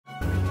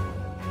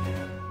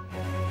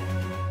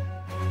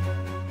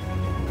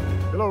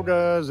Hello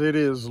guys, it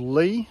is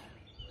Lee.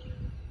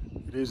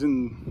 It is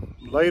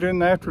late in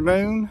the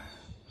afternoon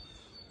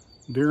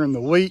during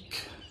the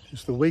week.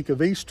 It's the week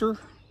of Easter.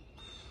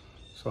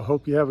 So I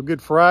hope you have a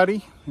good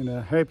Friday and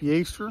a happy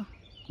Easter.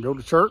 Go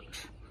to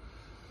church.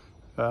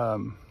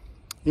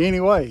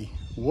 Anyway,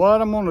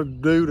 what I'm gonna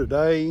do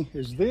today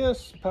is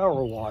this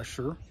power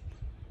washer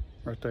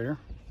right there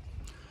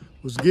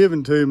was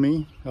given to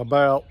me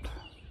about,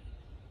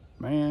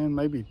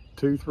 maybe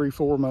 2, 3,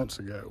 4 months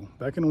ago,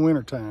 back in the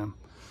winter time.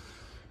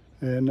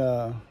 And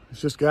it's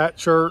just guy at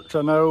church,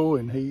 I know,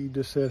 and he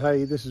just said,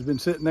 hey, this has been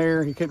sitting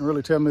there. He couldn't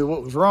really tell me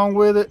what was wrong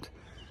with it.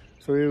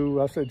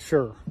 So I said,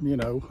 sure,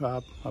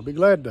 I'll be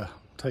glad to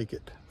take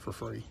it for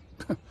free.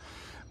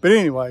 But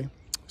anyway,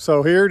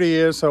 so here it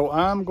is. So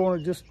I'm going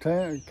to just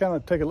kind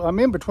of take a look. I'm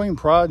in between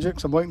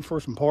projects. I'm waiting for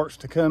some parts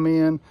to come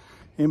in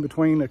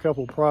between a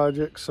couple of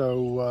projects.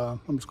 So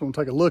I'm just going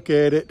to take a look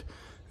at it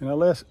and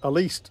at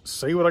least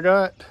see what I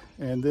got,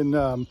 and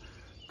then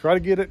try to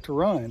get it to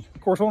run.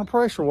 Of course, on a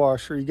pressure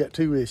washer, you got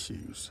two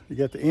issues. You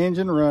got the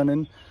engine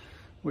running,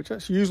 which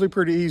that's usually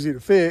pretty easy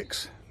to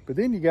fix, but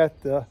then you got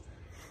the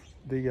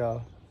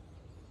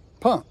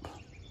pump.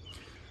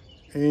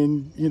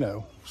 And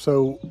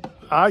so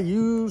I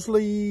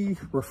usually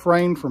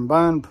refrain from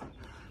buying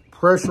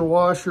pressure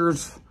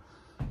washers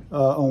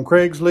on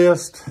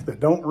Craigslist that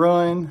don't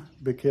run,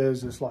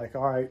 because it's like,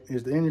 all right,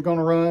 is the engine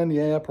gonna run?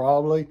 Yeah,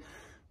 probably.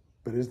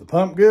 But is the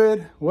pump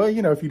good? Well,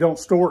 if you don't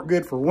store it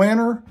good for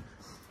winter,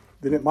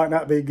 then it might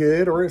not be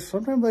good. Or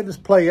sometimes they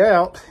just play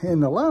out,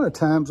 and a lot of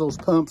times those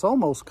pumps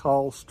almost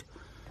cost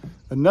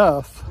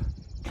enough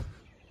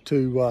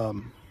to, where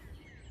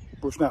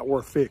it's not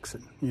worth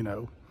fixing,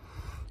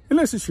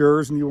 unless it's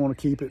yours and you want to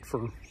keep it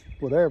for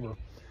whatever.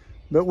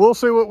 But we'll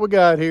see what we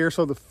got here.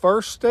 So the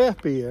first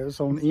step is,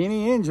 on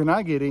any engine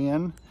I get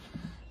in,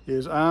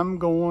 is I'm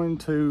going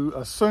to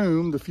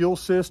assume the fuel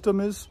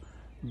system is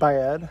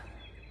bad,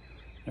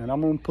 and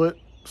I'm going to put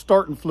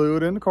starting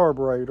fluid in the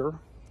carburetor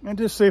and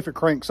just see if it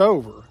cranks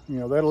over.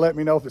 That'll let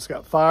me know if it's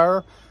got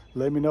fire,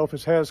 let me know if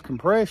it has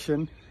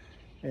compression.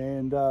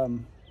 And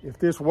if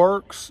this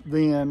works,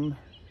 then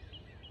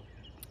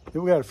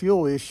we got a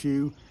fuel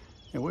issue,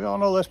 and we all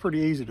know that's pretty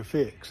easy to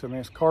fix. I mean,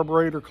 it's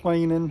carburetor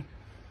cleaning,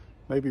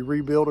 maybe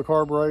rebuild a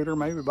carburetor,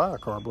 maybe buy a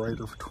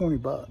carburetor for 20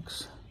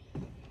 bucks.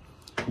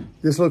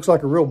 This looks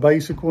like a real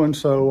basic one,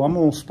 so I'm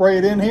gonna spray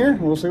it in here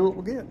and we'll see what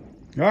we get.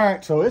 All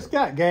right, so it's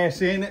got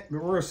gas in it,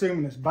 but we're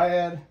assuming it's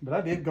bad, but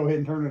I did go ahead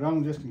and turn it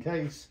on just in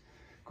case.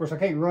 Of course, I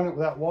can't run it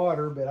without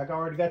water, but I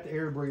already got the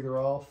air breather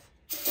off.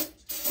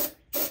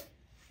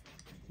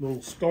 Little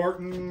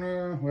starting,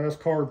 well, it's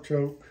carb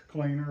choke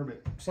cleaner,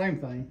 but same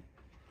thing.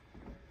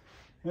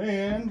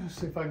 And let's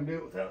see if I can do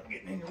it without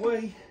getting in your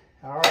way.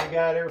 I already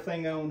got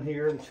everything on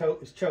here. The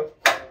choke is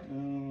choked.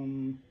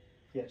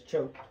 Yeah, it's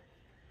choked.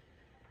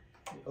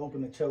 You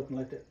open the choke and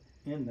let that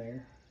in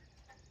there.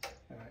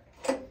 All right.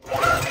 All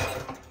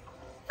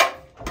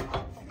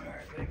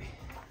right, baby.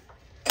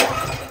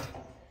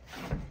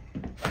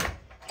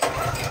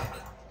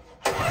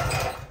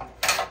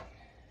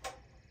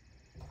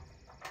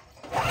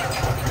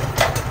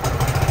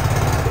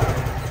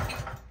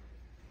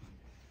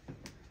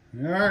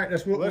 All right,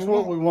 that's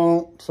what we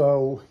want.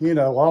 So,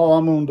 all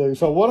I'm gonna do.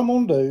 So what I'm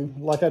gonna do,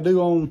 like I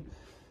do on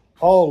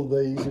all of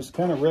these, is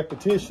kind of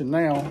repetition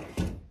now.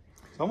 So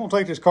I'm gonna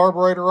take this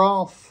carburetor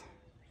off,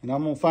 and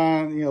I'm gonna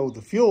find,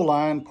 the fuel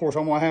line. Of course,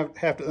 I'm gonna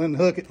have to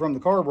unhook it from the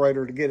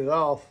carburetor to get it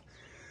off.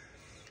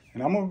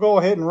 And I'm gonna go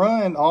ahead and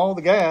run all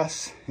the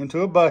gas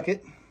into a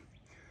bucket,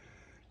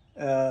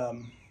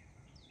 and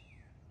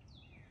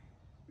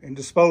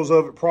dispose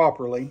of it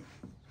properly.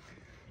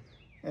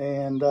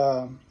 And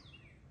now,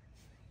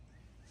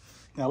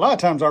 a lot of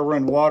times I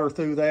run water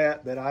through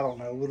that, but I don't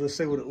know. We'll just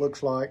see what it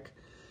looks like.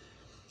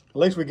 At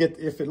least we get,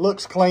 if it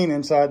looks clean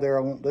inside there,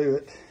 I won't do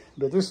it.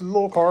 But this is a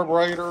little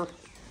carburetor.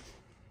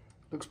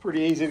 Looks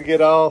pretty easy to get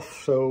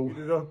off. So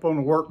get it up on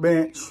the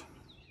workbench.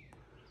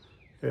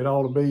 It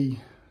ought to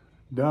be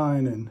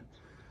done. And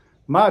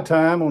my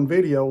time on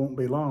video won't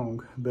be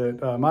long,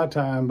 but my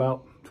time,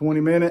 about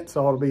 20 minutes,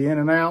 ought to be in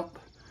and out.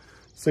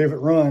 See if it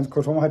runs. Of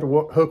course, I'm gonna have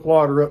to hook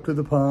water up to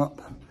the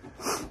pump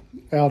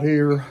out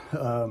here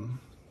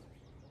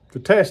to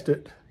test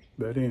it.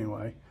 But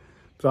anyway,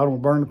 so I don't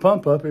want to burn the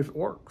pump up if it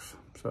works.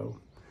 So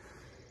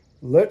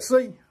let's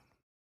see.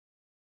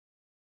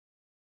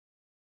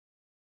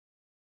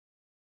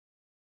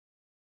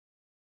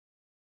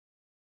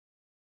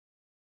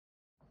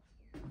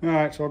 All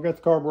right, so I've got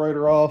the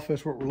carburetor off.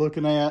 That's what we're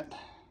looking at.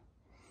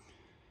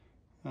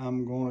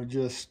 I'm going to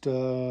just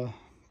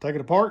take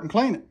it apart and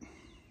clean it.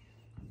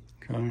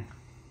 Okay.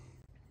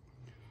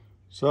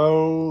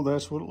 So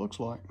that's what it looks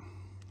like.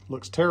 It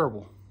looks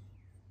terrible.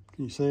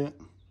 Can you see it?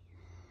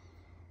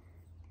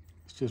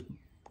 It's just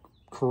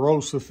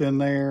corrosive in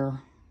there,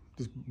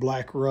 just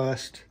black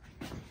rust.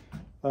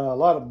 A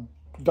lot of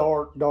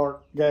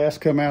dark gas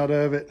come out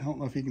of it. I don't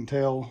know if you can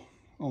tell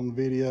on the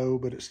video,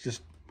 but it's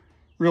just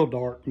real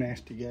dark,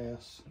 nasty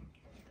gas.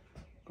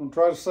 Gonna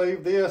try to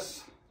save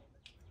this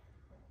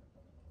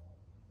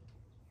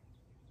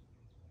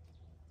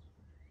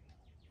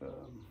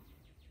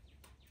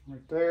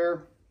right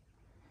there.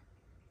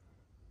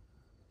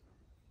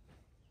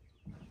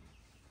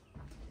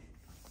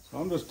 So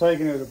I'm just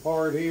taking it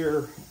apart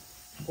here,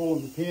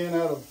 pulling the pin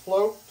out of the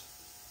float.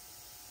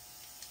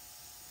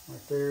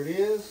 Right there it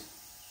is.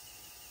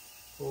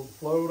 Pull the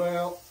float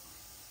out.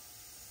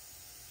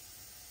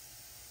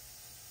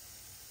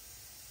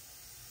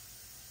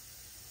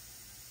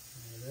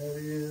 There that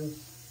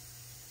is.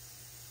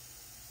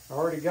 I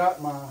already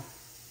got my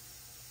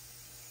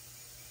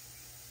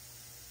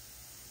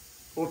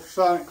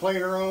ultrasonic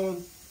cleaner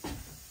on.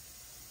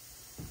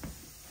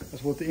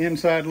 That's what the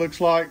inside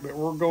looks like, but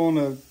we're going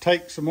to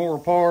take some more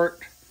apart,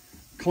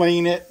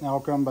 clean it, and I'll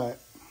come back.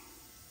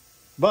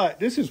 But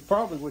this is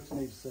probably what you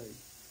need to see.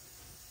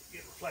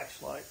 Get a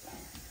flashlight.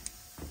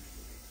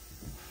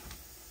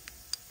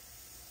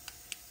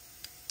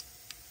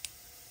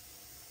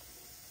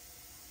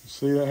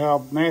 See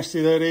how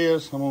nasty that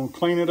is? I'm going to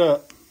clean it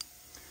up.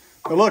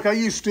 But look, I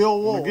use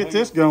steel wool. Get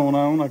this going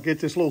on. I get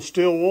this little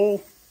steel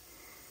wool,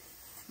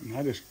 and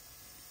I just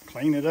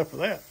clean it up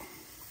with that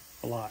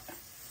a lot.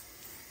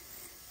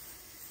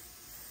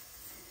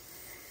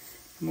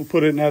 I'm going to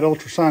put it in that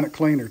ultrasonic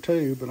cleaner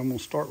too, but I'm going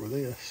to start with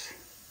this.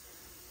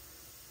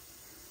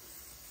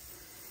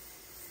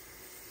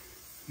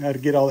 Now to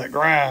get all that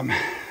grime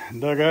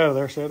dug out of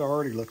there, so it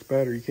already looks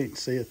better. You can't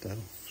see it though.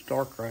 It's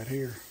dark right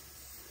here.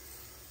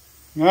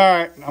 All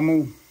right, I'm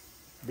going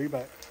to be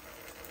back.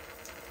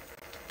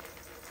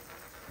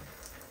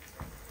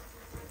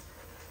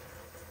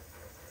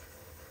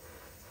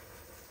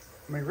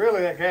 I mean,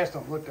 really, that gas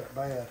don't look that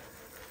bad.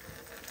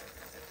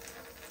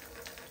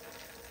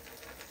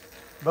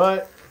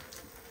 But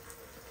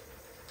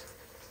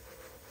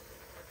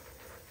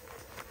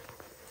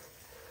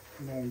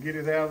I'm going to get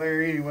it out of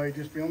there anyway,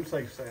 just be on the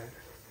safe side.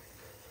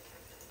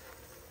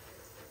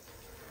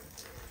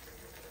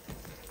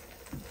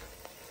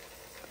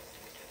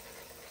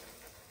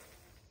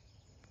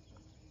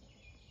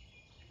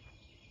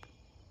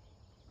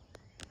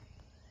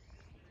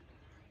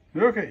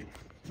 Okay,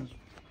 that's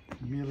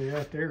Amelia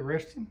out there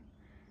resting.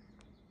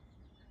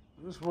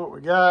 This is what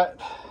we got.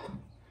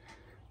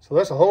 So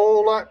that's a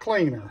whole lot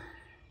cleaner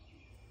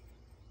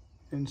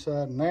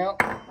inside and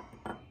out.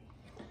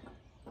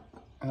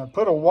 And I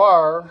put a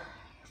wire,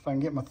 if I can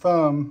get my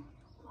thumb,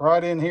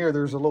 right in here.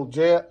 There's a little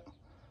jet,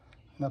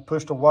 and I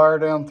pushed a wire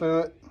down through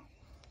it.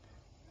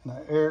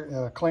 And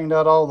I cleaned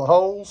out all the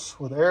holes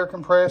with the air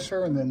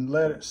compressor, and then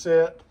let it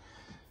sit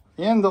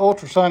in the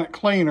ultrasonic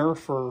cleaner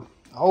for,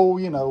 oh,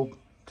 you know,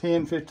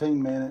 10,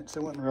 15 minutes.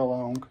 It wasn't real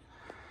long.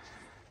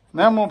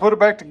 Now I'm going to put it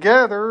back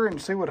together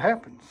and see what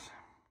happens.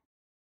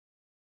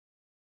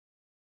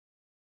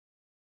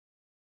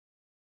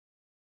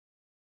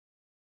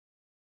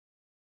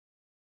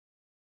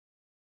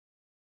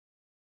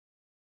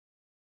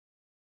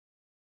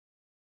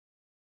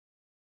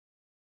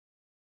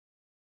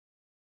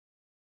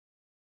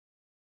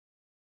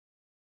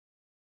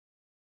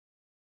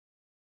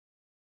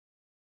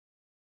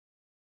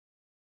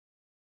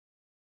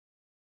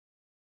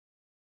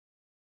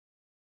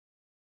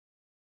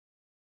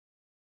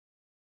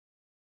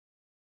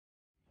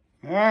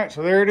 All right,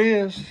 so there it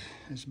is.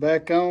 It's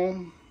back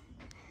on.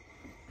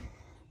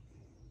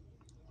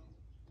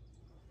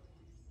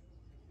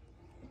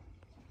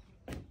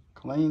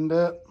 Cleaned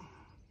up.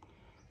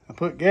 I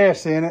put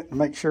gas in it to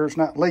make sure it's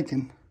not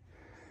leaking,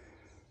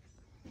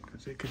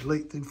 because it could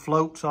leak through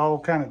floats, all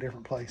kind of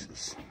different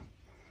places.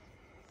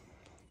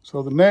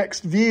 So the next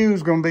view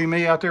is going to be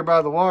me out there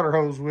by the water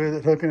hose with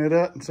it, hooking it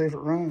up and see if it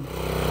runs.